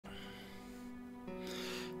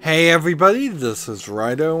Hey everybody, this is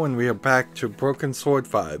Rydo, and we are back to Broken Sword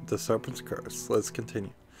 5, The Serpent's Curse. Let's continue.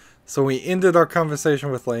 So we ended our conversation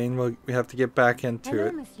with Lane. We have to get back into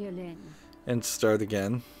it Monsieur Lane. and start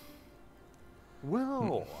again.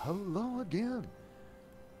 Well, hello again.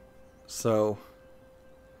 So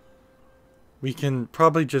we can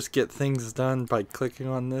probably just get things done by clicking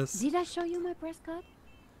on this. Did I show you my press card?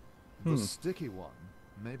 The sticky one.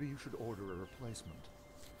 Maybe you should order a replacement.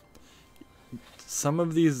 Some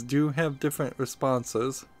of these do have different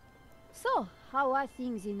responses. So, how are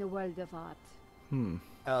things in the world of art?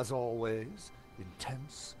 As always,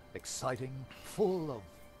 intense, exciting, full of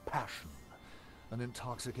passion. An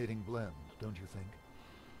intoxicating blend, don't you think?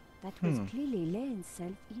 That was clearly Lane's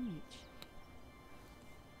self-image.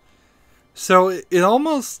 So it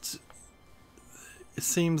almost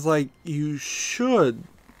seems like you should,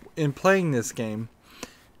 in playing this game,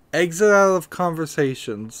 exit out of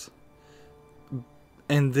conversations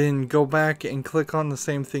and then go back and click on the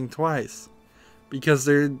same thing twice. Because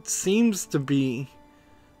there seems to be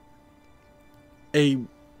a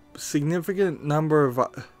significant number of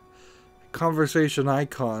conversation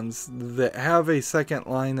icons that have a second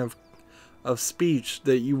line of speech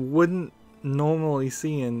that you wouldn't normally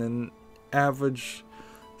see in an average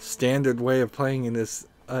standard way of playing in this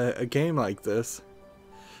a game like this.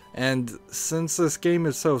 And since this game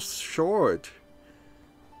is so short,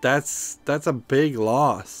 that's a big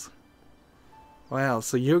loss. Wow,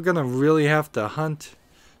 so you're gonna really have to hunt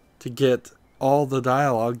to get all the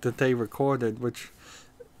dialogue that they recorded, which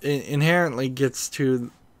inherently gets to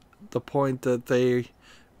the point that they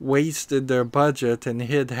wasted their budget and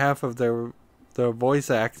hid half of their voice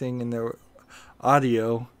acting and their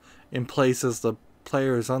audio in places the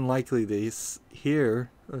player is unlikely to hear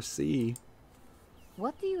or see.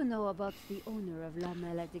 What do you know about the owner of La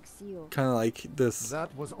Malédiction? Kind of like this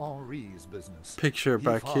That was Henri's business. picture He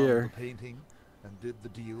back found here. the painting and did the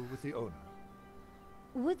deal with the owner.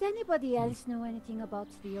 Would anybody else know anything about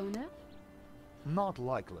the owner? Not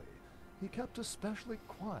likely. He kept especially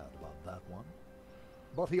quiet about that one.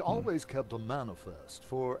 But he always kept a manifest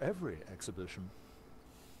for every exhibition.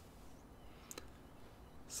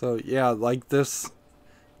 So yeah, like this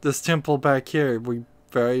temple back here, we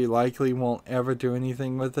very likely won't ever do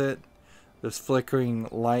anything with it. This flickering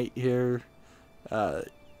light here,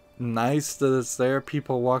 nice that it's there,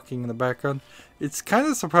 people walking in the background. It's kind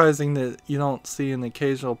of surprising that you don't see an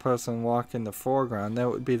occasional person walk in the foreground. That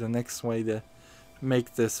would be the next way to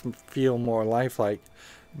make this feel more lifelike.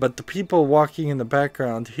 But the people walking in the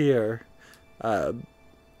background here, in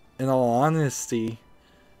all honesty,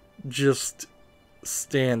 just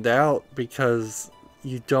stand out because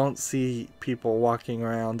you don't see people walking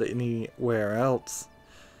around anywhere else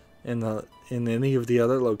in any of the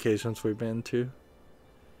other locations we've been to.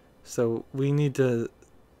 So we need to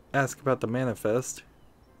ask about the manifest.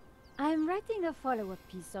 I'm writing a follow-up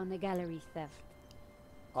piece on the gallery theft.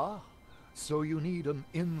 Ah, so you need an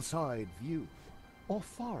inside view.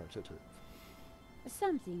 Authoritative.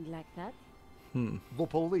 Something like that. The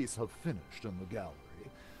police have finished in the gallery.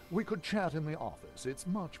 We could chat in the office. It's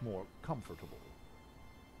much more comfortable.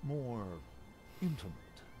 More intimate.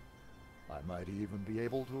 I might even be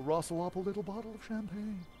able to rustle up a little bottle of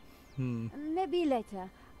champagne. Maybe later.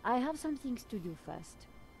 I have some things to do first.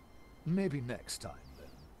 Maybe next time,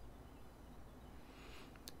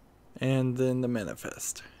 then. And then the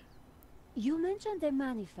manifest. You mentioned the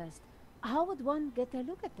manifest. How would one get a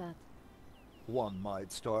look at that? One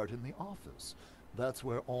might start in the office. That's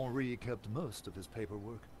where Henri kept most of his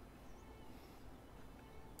paperwork.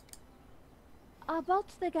 About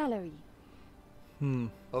the gallery.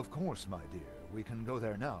 Of course, my dear. We can go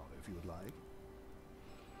there now, if you would like.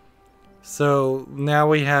 So now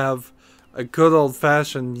we have a good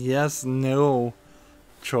old-fashioned yes/no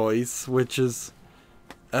choice, which is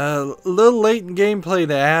a little late in gameplay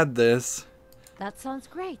to add this, That sounds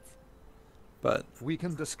great. but We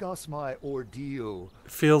can discuss my ordeal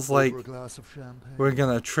it feels like over a glass of champagne. we're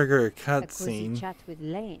gonna trigger a A cozy cutscene. chat with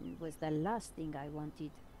Lane was the last thing I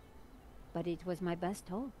wanted. But it was my best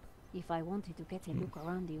hope if I wanted to get a look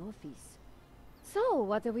around the office. So,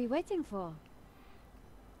 what are we waiting for?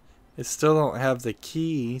 I still don't have the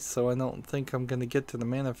key, so I don't think I'm gonna get to the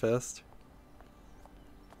manifest.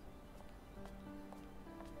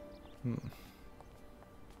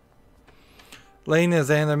 Lane is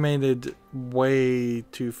animated way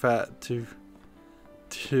too fat to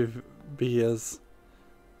be as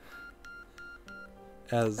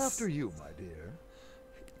After you, my dear.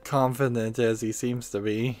 confident as he seems to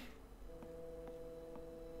be.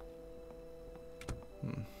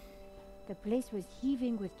 The place was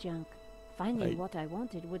heaving with junk. Finding what I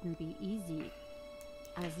wanted wouldn't be easy.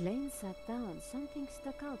 As Lane sat down, something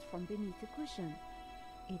stuck out from beneath the cushion.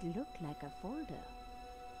 It looked like a folder.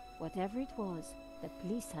 Whatever it was, the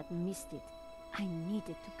police had missed it. I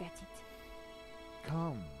needed to get it.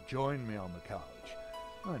 Come, join me on the couch.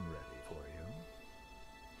 I'm ready for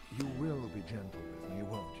you. You will be gentle with me,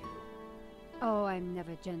 won't you? Oh, I'm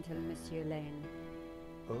never gentle, Monsieur Lane.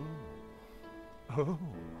 Oh. Oh.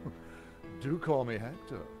 Do call me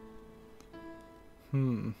Hector.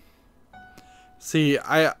 See,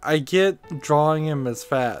 I get drawing him as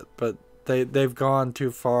fat, but they've gone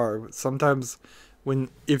too far. Sometimes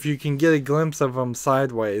if you can get a glimpse of him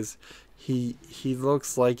sideways, he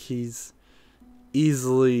looks like he's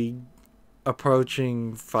easily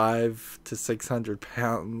approaching 500 to 600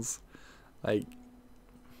 pounds, like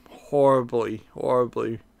horribly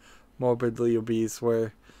morbidly obese.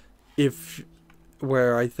 Where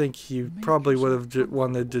I think he probably would have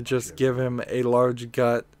wanted to just give him a large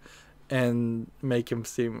gut and make him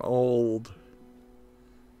seem old.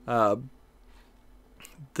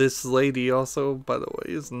 This lady also, by the way,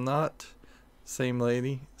 is not the same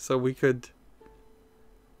lady, so we could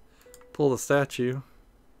pull the statue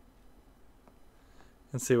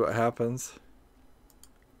and see what happens,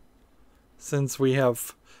 since we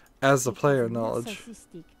have, as the player, knowledge.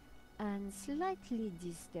 And slightly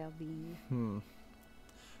disturbing.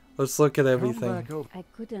 Let's look at everything. I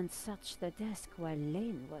couldn't touch the desk while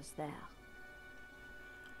Lane was there.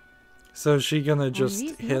 So is she gonna just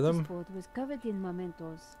Henri's hit notice him? board was covered in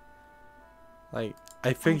mementos. Like,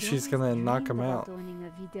 I think I'd she's always gonna knock dreamed him about out. owning a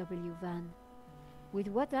VW van. With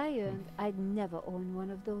what I earned, I'd never own one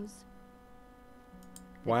of those.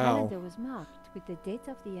 The Wow. calendar was marked with the date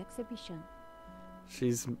of the exhibition.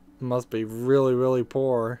 Must be really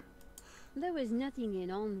poor. There was nothing in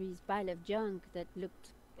Henri's pile of junk that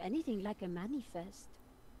looked anything like a manifest.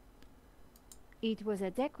 It was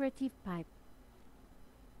a decorative pipe.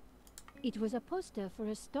 It was a poster for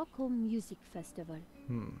a Stockholm music festival.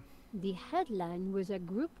 The headline was a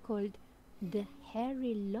group called the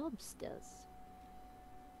Hairy Lobsters.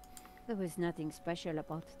 There was nothing special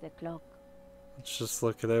about the clock. Let's just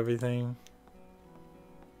look at everything.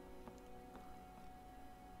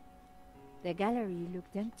 The gallery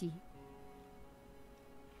looked empty.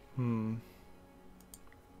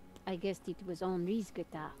 I guessed it was Henri's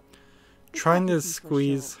guitar. Trying to It's for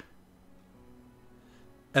squeeze show.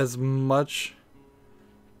 as much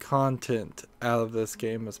content out of this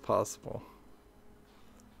game as possible.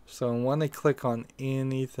 So when I click on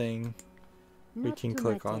anything we Not can to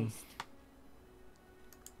click my on. taste.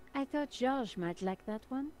 I thought George might like that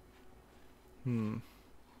one.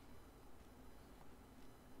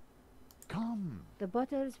 Come. The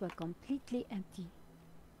bottles were completely empty.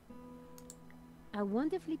 A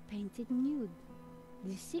wonderfully painted nude.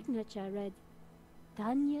 The signature read,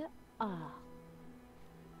 Tanya R.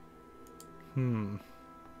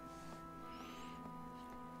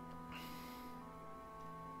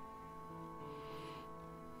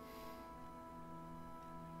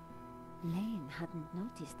 Lane hadn't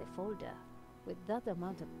noticed the folder. With that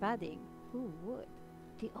amount of padding, who would?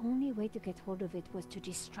 The only way to get hold of it was to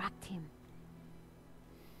distract him.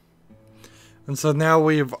 And so now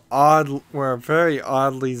we're very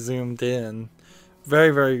oddly zoomed in.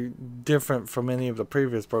 Very different from any of the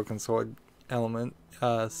previous Broken Sword element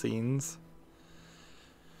scenes.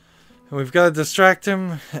 And we've got to distract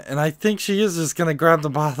him, and I think she is just going to grab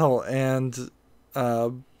the bottle and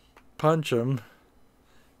punch him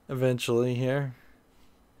eventually here.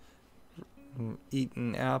 Eat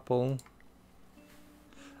an apple.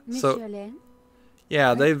 Monsieur Lane?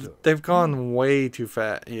 Yeah, they've gone way too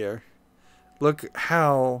fat here. Look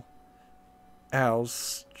how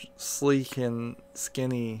sleek and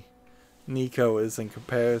skinny Nico is in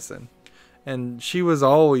comparison. And she was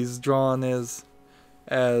always drawn as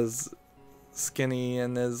skinny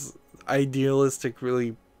and as idealistic,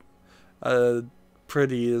 really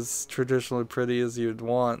pretty, as traditionally pretty as you'd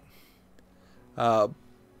want.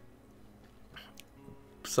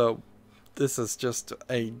 So this is just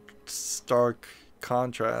a stark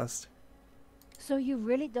contrast. So you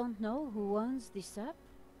really don't know who owns this up?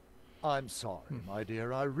 I'm sorry, my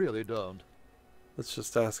dear, I really don't. Let's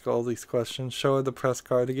just ask all these questions. Show her the press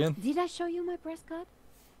card again. Did I show you my press card?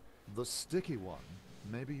 The sticky one.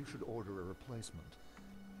 Maybe you should order a replacement.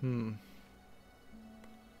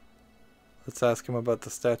 Let's ask him about the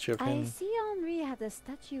statue of I him. see Henri had a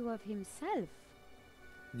statue of himself.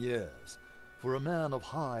 Yes. For a man of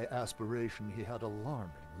high aspiration, he had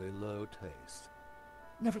alarmingly low taste.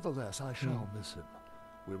 Nevertheless, I shall miss him.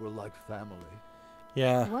 We were like family.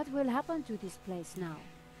 Yeah. What will happen to this place now?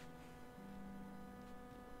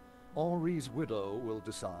 Henri's widow will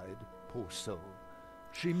decide, poor soul.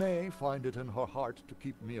 She may find it in her heart to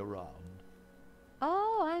keep me around.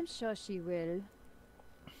 Oh, I'm sure she will.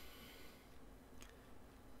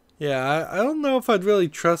 Yeah, I don't know if I'd really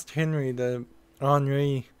trust Henry to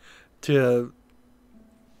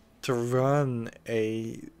run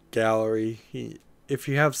a gallery. If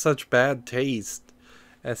you have such bad taste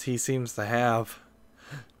as he seems to have,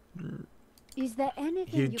 Is there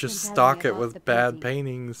anything he'd you just can tell stock me it about with the bad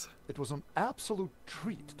painting? paintings. It was an absolute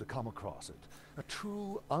treat to come across it. A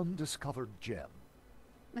true undiscovered gem.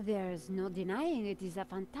 There's no denying it is a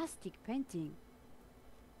fantastic painting.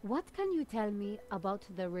 What can you tell me about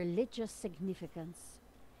the religious significance?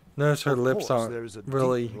 Notice her Of lips course, there aren't is a deep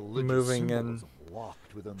really religious moving in symbolism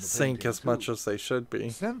locked within the sync painting, as much too. as they should be.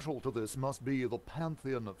 Central to this must be the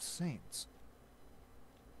pantheon of saints.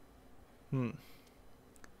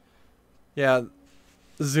 Yeah,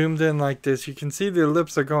 zoomed in like this, you can see their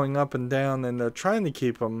lips are going up and down, and they're trying to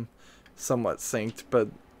keep them somewhat synced, but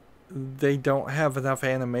they don't have enough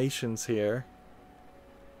animations here.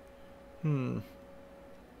 And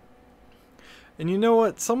you know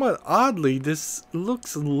what? Somewhat oddly, this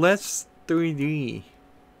looks less 3D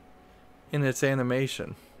in its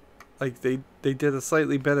animation. Like, they did a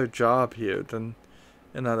slightly better job here than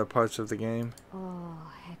in other parts of the game. Oh,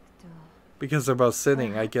 Hector. Because they're both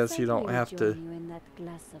sitting, I Perhaps guess you don't will have join to... you in that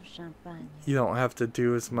glass of champagne. You don't have to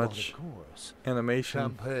do as But much of course, animation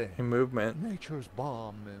champagne, and movement. nature's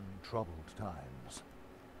balm in troubled times.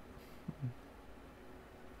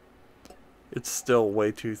 It's still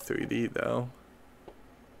way too 3D though.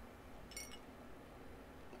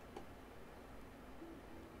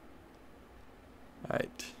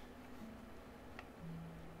 Alright.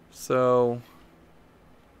 So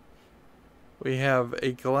we have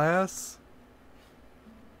a glass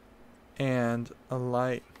and a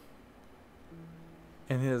light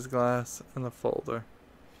in his glass and a folder.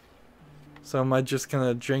 So am I just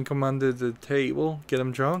gonna drink him under the table, get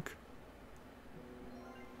him drunk?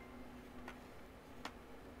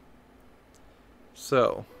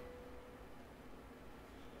 So,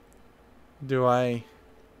 do I...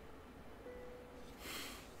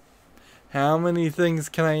 How many things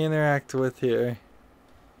can I interact with here?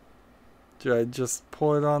 Do I just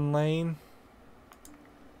pour it on Lane?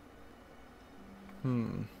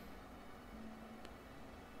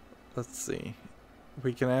 Let's see.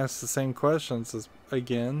 We can ask the same questions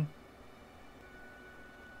again.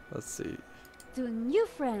 Let's see. To new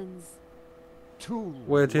friends.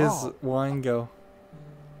 Where'd his wine go?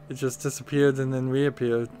 It just disappeared and then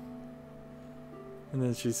reappeared. And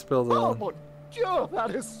then she spilled it Oh, on. mon Dieu,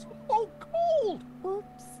 that is so cold!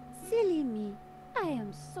 Oops, silly me. I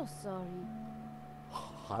am so sorry.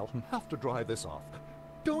 I'll have to dry this off.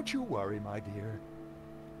 Don't you worry, my dear.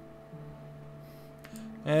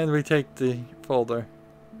 And we take the folder.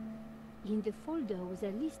 In the folder was a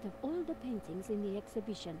list of all the paintings in the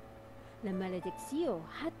exhibition. La Malediccio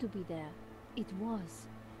had to be there. It was.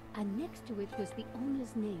 And next to it was the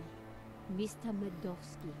owner's name, Mr.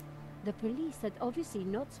 Medowski. The police had obviously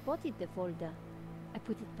not spotted the folder. I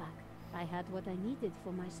put it back. I had what I needed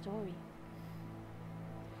for my story.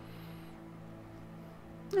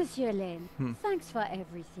 Monsieur Lane, thanks for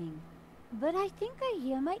everything. But I think I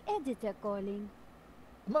hear my editor calling.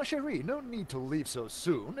 Ma chérie, no need to leave so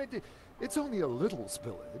soon. It's only a little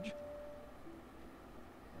spillage.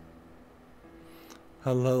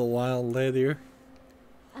 A little while later.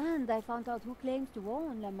 And I found out who claims to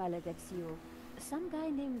own La Malediccio. Some guy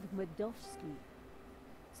named Medowski.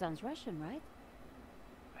 Sounds Russian, right?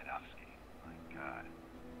 Medowski, my God.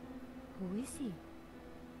 Who is he?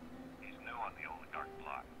 He's new on the oligarch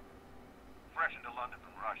block. Fresh into London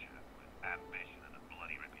from Russia, with ambition and a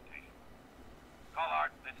bloody reputation. Collard,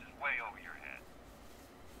 this is way over your head.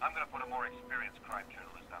 I'm gonna put a more experienced crime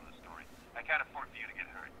journalist on the story. I can't afford for you to get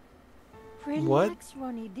hurt. Relax,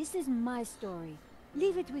 Ronnie. This is my story.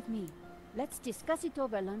 Leave it with me. Let's discuss it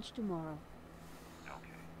over lunch tomorrow.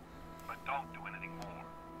 Okay. But don't do anything more.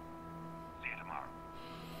 See you tomorrow.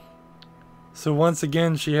 So once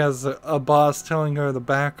again, she has a boss telling her to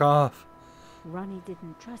back off. Ronnie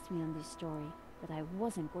didn't trust me on this story, but I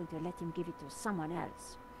wasn't going to let him give it to someone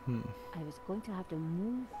else. I was going to have to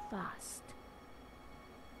move fast.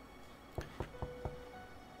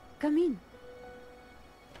 Come in.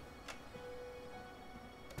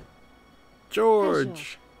 George!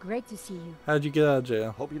 Pleasure. Great to see you. How'd you get out of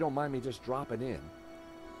jail? Hope you don't mind me just dropping in.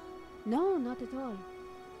 No, not at all.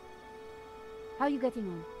 How are you getting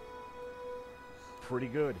on? Pretty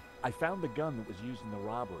good. I found the gun that was used in the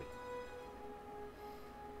robbery.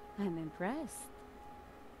 I'm impressed.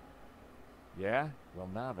 Yeah? Well,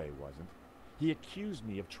 Nave wasn't. He accused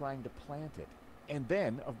me of trying to plant it, and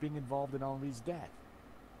then of being involved in Henri's death.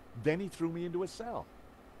 Then he threw me into a cell.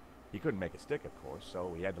 He couldn't make it stick, of course,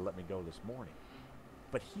 so he had to let me go this morning.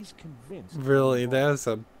 But he's convinced... Really, there's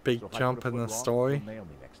a big So if I jump put a in foot the wrong, story. he'll nail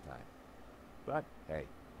me next time. But, hey,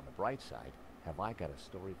 on the bright side, have I got a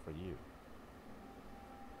story for you?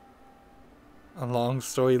 A long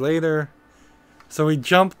story later. So we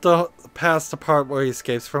jumped past the part where he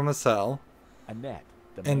escapes from a cell. Annette,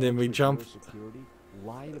 the And then we manager jump of security,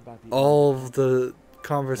 lied about the all of the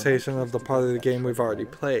conversation of the part of the game we've already I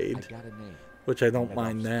played. got a name. Which I don't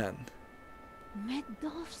mind then.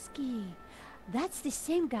 Medovsky. That's the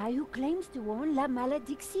same guy who claims to own La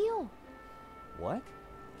Maledicción. What?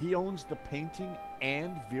 He owns the painting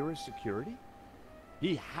and Vera's security?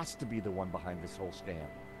 He has to be the one behind this whole scam.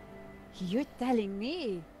 You're telling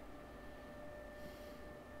me?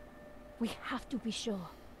 We have to be sure.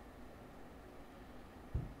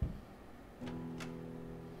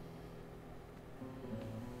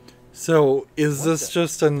 So, is this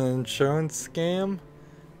just an insurance scam?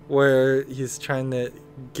 Where he's trying to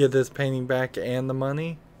get his painting back and the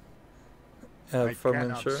money? I From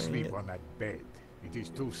cannot insuring sleep it? on that bed. It is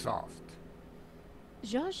too soft.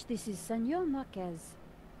 George, this is Senor Marquez.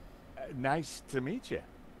 Nice to meet you.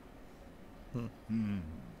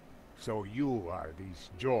 So you are this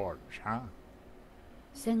George, huh?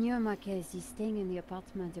 Senor Marquez is staying in the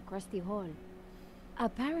apartment across the hall.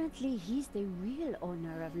 Apparently, he's the real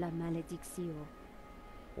owner of La Maledicción.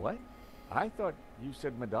 What? I thought you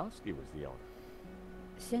said Medovsky was the owner.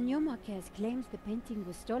 Senor Marquez claims the painting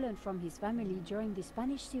was stolen from his family during the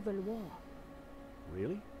Spanish Civil War.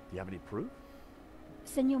 Really? Do you have any proof?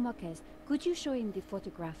 Senor Marquez, could you show him the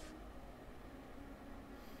photograph?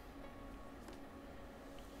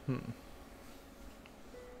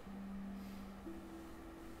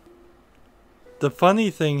 The funny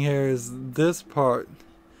thing here is this part,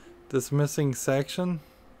 this missing section,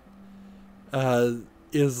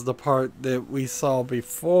 is the part that we saw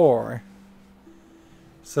before.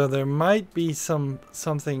 So there might be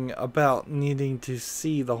something about needing to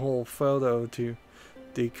see the whole photo to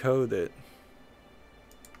decode it.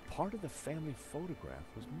 Part of the family photograph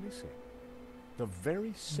was missing. The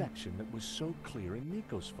very section that was so clear in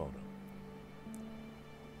Nico's photo.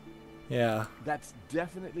 Yeah. That's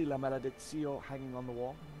definitely La Maledicción hanging on the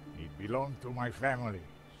wall? It belonged to my family,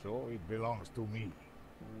 so it belongs to me.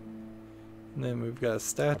 And then we've got a A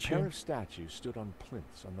statue. pair of statues stood on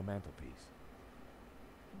plinths on the mantelpiece.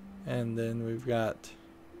 And then we've got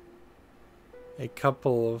a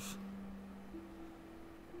couple of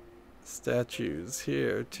statues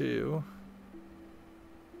here too.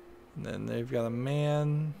 And then they've got a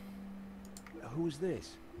man. Who's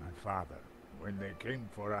this? My father. When they came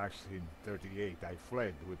for us in 38, I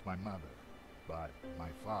fled with my mother. But my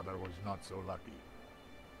father was not so lucky.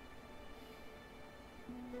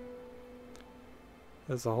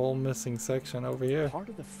 There's a whole missing section over here. Part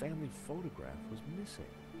of the family photograph was missing.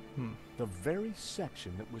 The very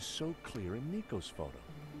section that was so clear in Nico's photo.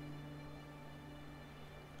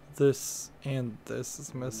 This and this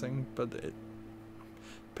is missing, but it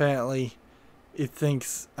apparently it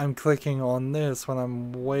thinks I'm clicking on this when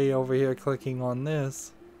I'm way over here clicking on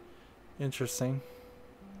this. Interesting.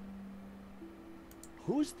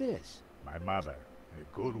 Who's this? My mother,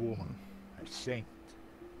 a good woman, a saint.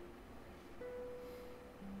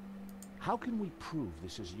 How can we prove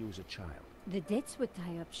this is you as a child? The dates would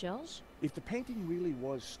tie up, George. If the painting really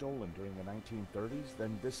was stolen during the 1930s,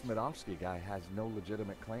 then this Medovsky guy has no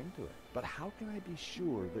legitimate claim to it. But how can I be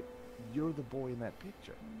sure that you're the boy in that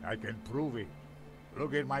picture? I can prove it.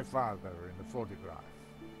 Look at my father in the photograph.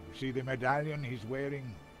 You see the medallion he's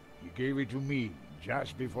wearing? He gave it to me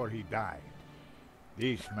just before he died.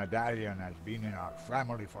 This medallion has been in our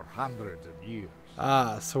family for hundreds of years.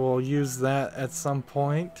 Ah, so we'll use that at some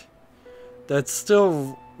point. That's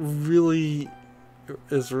still really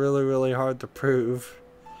hard to prove,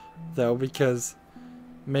 though, because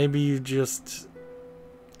maybe you just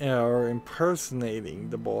are impersonating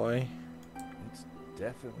the boy. It's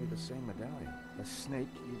definitely the same medallion. A snake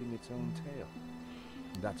eating its own tail.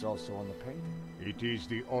 And that's also on the painting. It is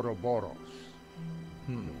the Ouroboros.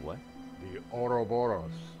 The what? The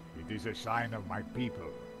Ouroboros. It is a sign of my people,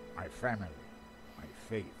 my family, my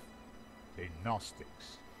faith. The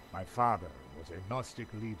Gnostics. My father was a Gnostic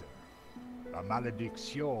leader. La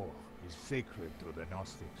Maledicción is sacred to the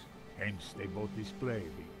Gnostics. Hence they both display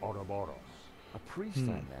the Ouroboros. A priest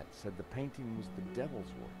I met said the painting was the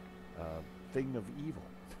devil's work. A thing of evil.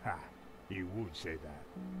 Ha! He would say that.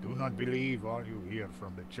 Do not believe all you hear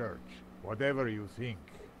from the church. Whatever you think,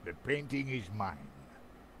 the painting is mine.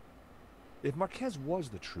 If Marquez was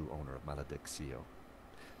the true owner of Maledicción,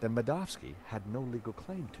 then Medovsky had no legal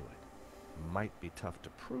claim to it. Might be tough to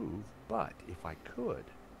prove, but if I could,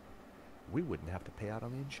 we wouldn't have to pay out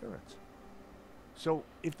on the insurance. So,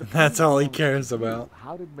 if the That's thing all he belongs cares to you, about.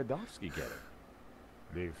 how did Medovsky get it?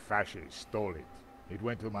 The fascists stole it. It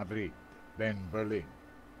went to Madrid, then Berlin,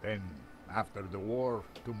 then, after the war,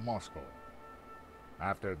 to Moscow.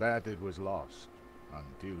 After that, it was lost.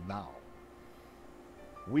 Until now.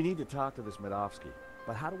 We need to talk to this Medovsky,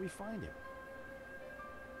 but how do we find him?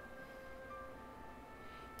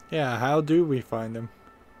 Yeah, how do we find him?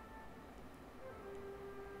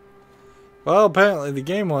 Well, apparently the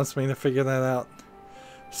game wants me to figure that out.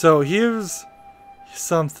 So here's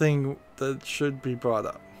something that should be brought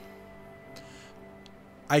up.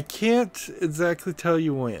 I can't exactly tell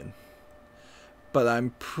you when, but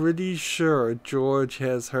I'm pretty sure George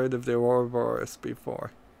has heard of the Ouroboros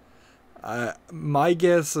before. My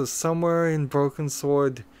guess is somewhere in Broken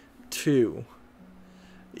Sword 2.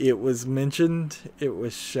 It was mentioned, it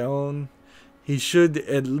was shown. He should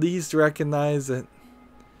at least recognize it.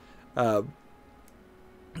 And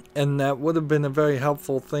that would have been a very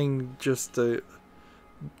helpful thing just to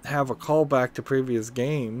have a callback to previous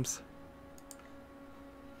games.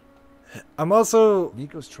 I'm also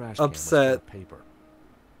Nico's trash upset. can was full of paper.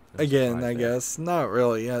 Again, I guess. Not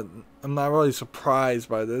really. I'm not really surprised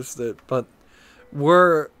by this, but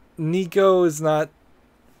we're not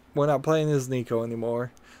playing as Nico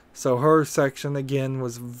anymore. So her section again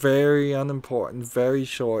was very unimportant, very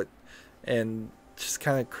short, and just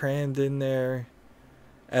kind of crammed in there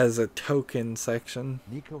as a token section.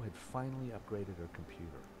 Nico had finally upgraded her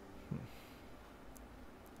computer.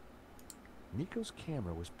 Nico's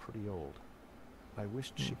camera was pretty old. I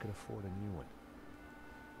wished she could afford a new one.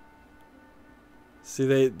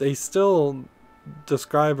 See, they still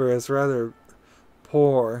describe her as rather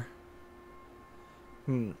poor.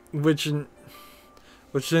 Which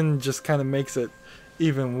then just kind of makes it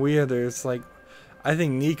even weirder. It's like, I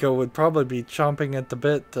think Nico would probably be chomping at the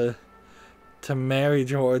bit to marry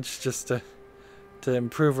George just to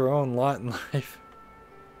improve her own lot in life.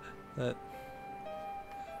 That,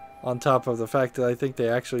 on top of the fact that I think they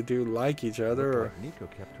actually do like each other, or Nico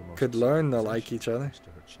kept her most could learn to like each other. close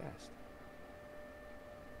to her chest.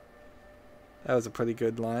 That was a pretty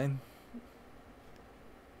good line.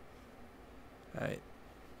 Alright.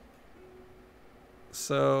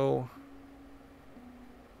 So,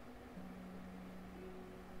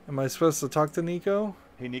 am I supposed to talk to Nico?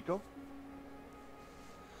 Hey, Nico?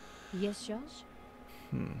 Yes, George?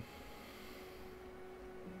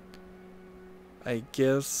 I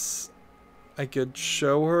guess I could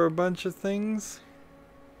show her a bunch of things.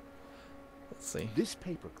 Let's see. This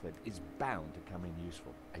paperclip is bound to come in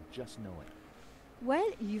useful. I just know it. Well,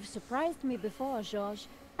 you've surprised me before, George.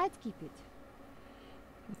 I'd keep it.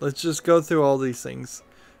 Let's just go through all these things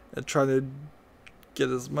and try to get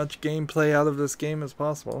as much gameplay out of this game as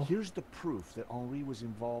possible. Here's the proof that Henri was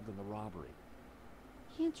involved in the robbery.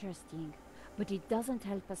 Interesting, but it doesn't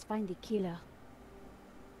help us find the killer.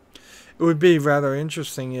 It would be rather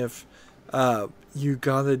interesting if you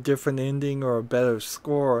got a different ending or a better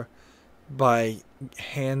score by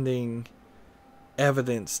handing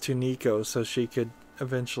evidence to Nico so she could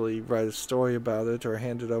eventually write a story about it or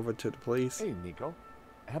hand it over to the police. Hey, Nico.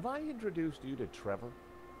 Have I introduced you to Trevor?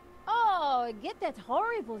 Oh, get that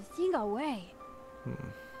horrible thing away.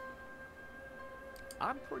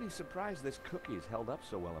 I'm pretty surprised this cookie is held up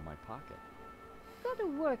so well in my pocket. Gotta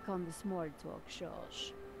work on the small talk,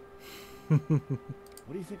 George. What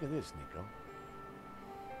do you think of this, Nico?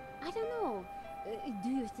 I don't know. Do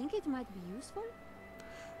you think it might be useful?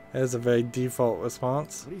 That's a very default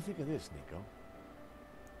response. What do you think of this, Nico?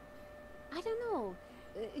 I don't know.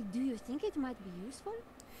 Do you think it might be useful?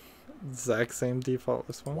 Exact same default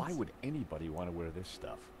response. Why would anybody want to wear this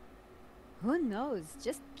stuff? Who knows?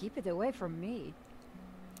 Just keep it away from me.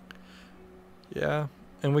 Yeah,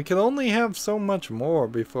 and we can only have so much more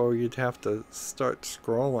before you'd have to start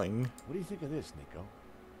scrolling. What do you think of this, Nico?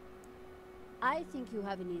 I think you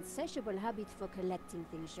have an insatiable habit for collecting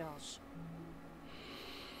things, George.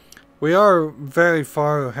 We are very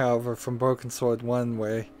far, however, from Broken Sword 1,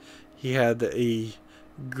 where he had a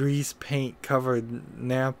grease paint covered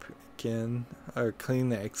napkin or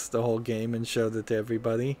Kleenex the whole game and showed it to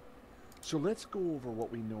everybody. So let's go over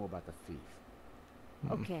what we know about the thief.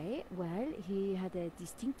 Okay, well, he had a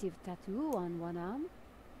distinctive tattoo on one arm.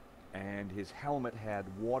 And his helmet had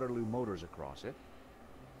Waterloo Motors across it.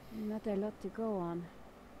 Not a lot to go on.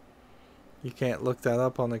 You can't look that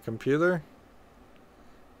up on the computer?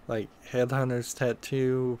 Like Headhunter's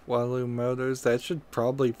tattoo, Waterloo Motors, that should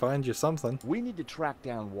probably find you something. We need to track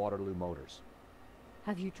down Waterloo Motors.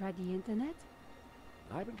 Have you tried the internet?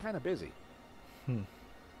 I've been kind of busy.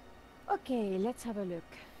 Okay, let's have a look.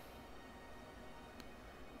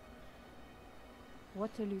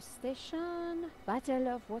 Waterloo Station, Battle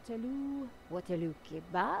of Waterloo, Waterloo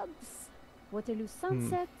Kebabs, Waterloo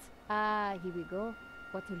Sunset. Here we go.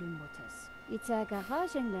 Waterloo Motors. It's a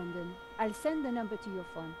garage in London. I'll send the number to your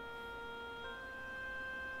phone.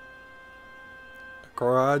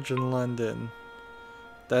 Garage in London.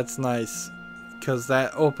 That's nice, because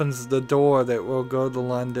that opens the door that we'll go to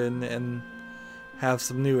London and have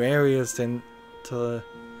some new areas to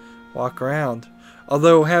walk around.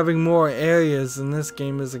 Although having more areas in this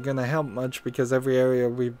game isn't going to help much, because every area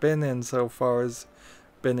we've been in so far has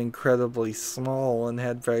been incredibly small and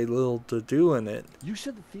had very little to do in it. You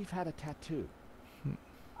said the thief had a tattoo.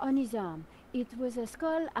 On his arm, it was a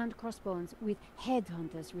skull and crossbones with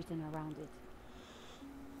headhunters written around it.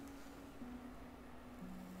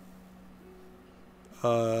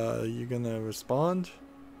 You gonna respond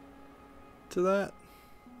to that?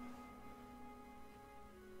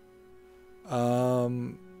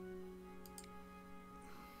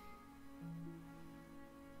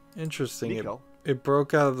 Interesting. Nico? It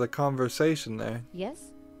broke out of the conversation there.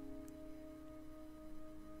 Yes?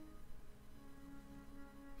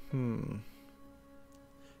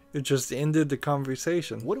 It just ended the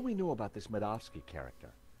conversation. What do we know about this Medovsky character?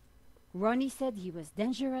 Ronnie said he was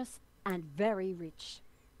dangerous and very rich.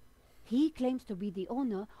 He claims to be the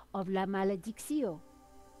owner of La Malediccio.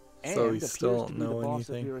 So And he still appears to don't be know the boss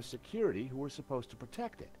anything. of Vera's security who were supposed to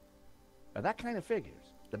protect it. Now that kind of figures.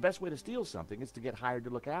 The best way to steal something is to get hired to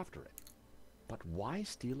look after it. But why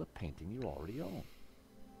steal a painting you already own?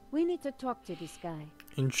 We need to talk to this guy.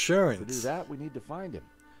 To do Insurance. that, we need to find him.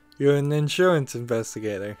 You're an insurance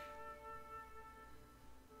investigator.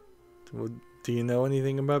 Do you know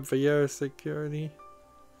anything about Vieira security?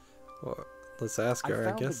 Or let's ask her,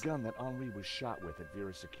 I I guess. found the gun that Henri was shot with at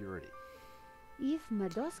Vera's security. If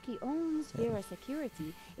Medovsky owns Vera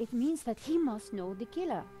Security, it means that he must know the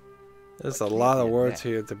killer. There's I a can't lot of admit, words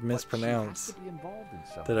here to but she mispronounce has to be involved in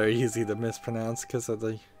something. that are easy to mispronounce because of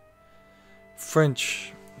the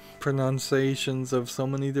French pronunciations of so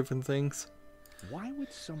many different things. Why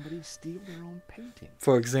would somebody steal their own painting?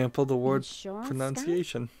 For example, the word Insurance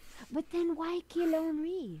pronunciation. But then why kill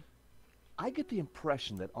Henri? I get the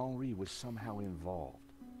impression that Henri was somehow involved.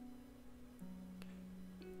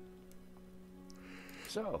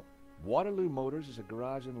 So, Waterloo Motors is a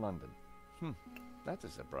garage in London. That's a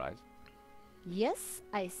surprise. Yes,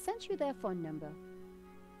 I sent you their phone number.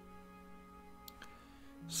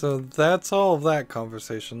 So that's all of that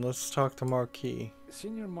conversation. Let's talk to Marquis.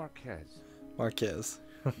 Senor Marquez. Marquez.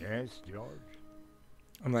 Yes, George?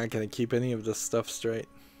 I'm not going to keep any of this stuff straight.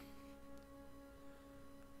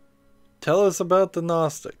 Tell us about the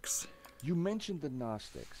Gnostics. You mentioned the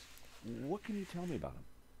Gnostics. What can you tell me about them?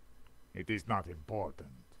 It is not important.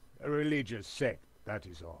 A religious sect, that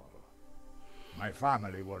is all. My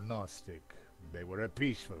family were Gnostic. They were a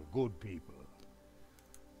peaceful, good people.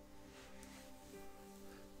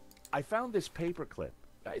 I found this paperclip.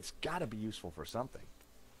 It's gotta be useful for something.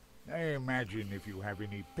 I imagine if you have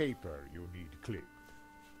any paper you need clipped.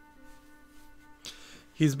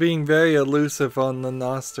 He's being very elusive on the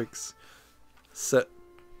Gnostics section.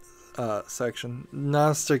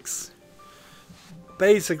 Gnostics,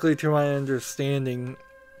 basically, to my understanding,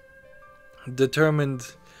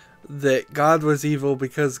 determined that God was evil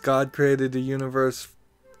because God created a universe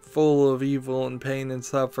full of evil and pain and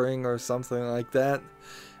suffering or something like that,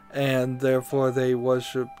 and therefore they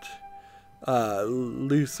worshipped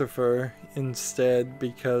Lucifer instead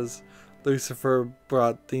because Lucifer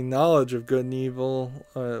brought the knowledge of good and evil.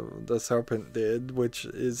 The Serpent did, which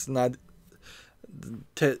is not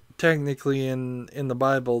technically in the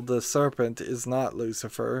Bible. The Serpent is not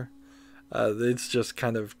Lucifer. It's just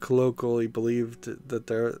kind of colloquially believed that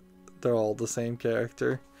they're all the same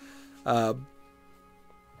character.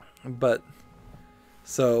 But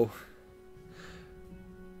so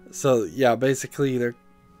yeah, basically they're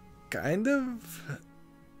kind of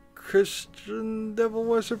Christian devil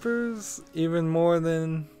worshippers, even more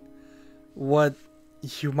than what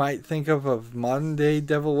you might think of modern day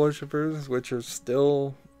devil worshippers, which are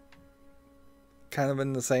still kind of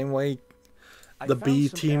in the same way the B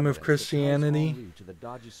team of Christianity,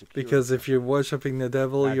 because if you're worshipping the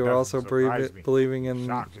devil, That you're doesn't also surprise me. believing in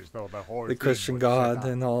Sounds as though the whole the thing Christian was set God up.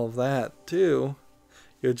 and all of that too.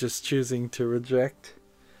 You're just choosing to reject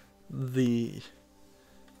the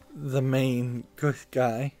main good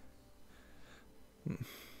guy.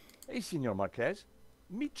 Hey, Senor Marquez.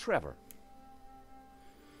 Meet Trevor.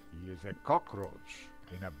 He is a cockroach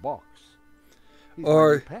in a box. He's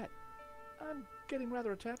Or- my new pet. I'm getting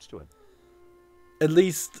rather attached to him. At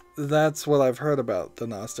least that's what I've heard about the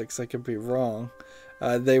Gnostics. I could be wrong.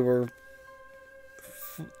 They were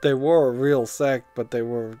a real sect, but they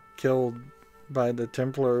were killed by the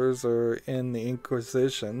Templars or in the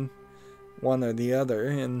Inquisition, one or the other,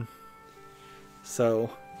 and so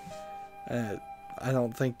I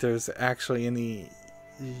don't think there's actually any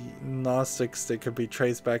Gnostics that could be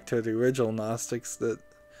traced back to the original Gnostics that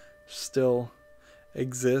still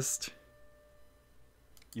exist.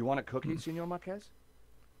 You want a cookie, Senor Marquez?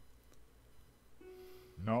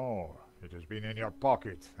 No, it has been in your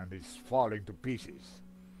pocket and is falling to pieces.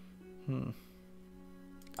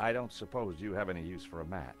 I don't suppose you have any use for a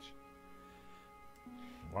match.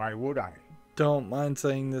 Why would I? Don't mind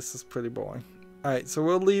saying this is pretty boring. Alright, so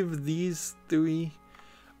we'll leave these 3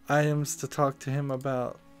 items to talk to him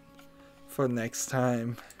about for next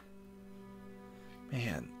time.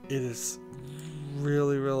 Man, it is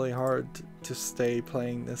really, really hard to stay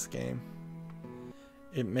playing this game.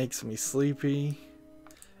 It makes me sleepy.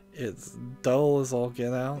 It's dull as all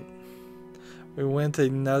get out. We went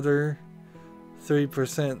another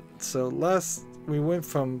 3%. So we went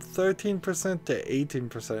from 13% to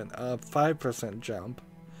 18%, a 5% jump.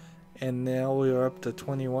 And now we are up to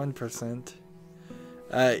 21%.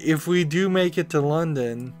 If we do make it to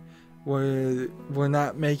London, we're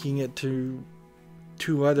not making it to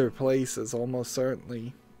 2 other places, almost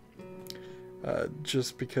certainly.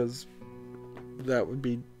 Just because that would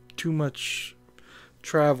be too much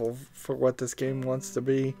travel for what this game wants to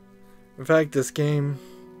be. In fact, this game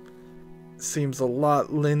seems a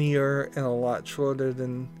lot linear and a lot shorter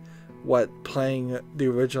than what playing the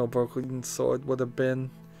original Broken Sword would have been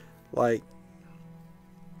like.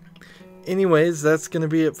 Anyways, that's going to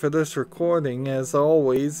be it for this recording. As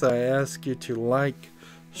always, I ask you to like,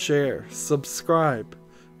 share, subscribe,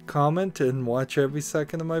 comment, and watch every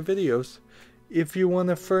second of my videos. If you want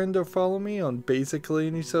to friend or follow me on basically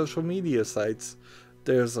any social media sites,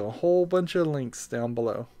 there's a whole bunch of links down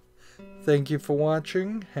below. Thank you for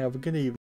watching. Have a good evening.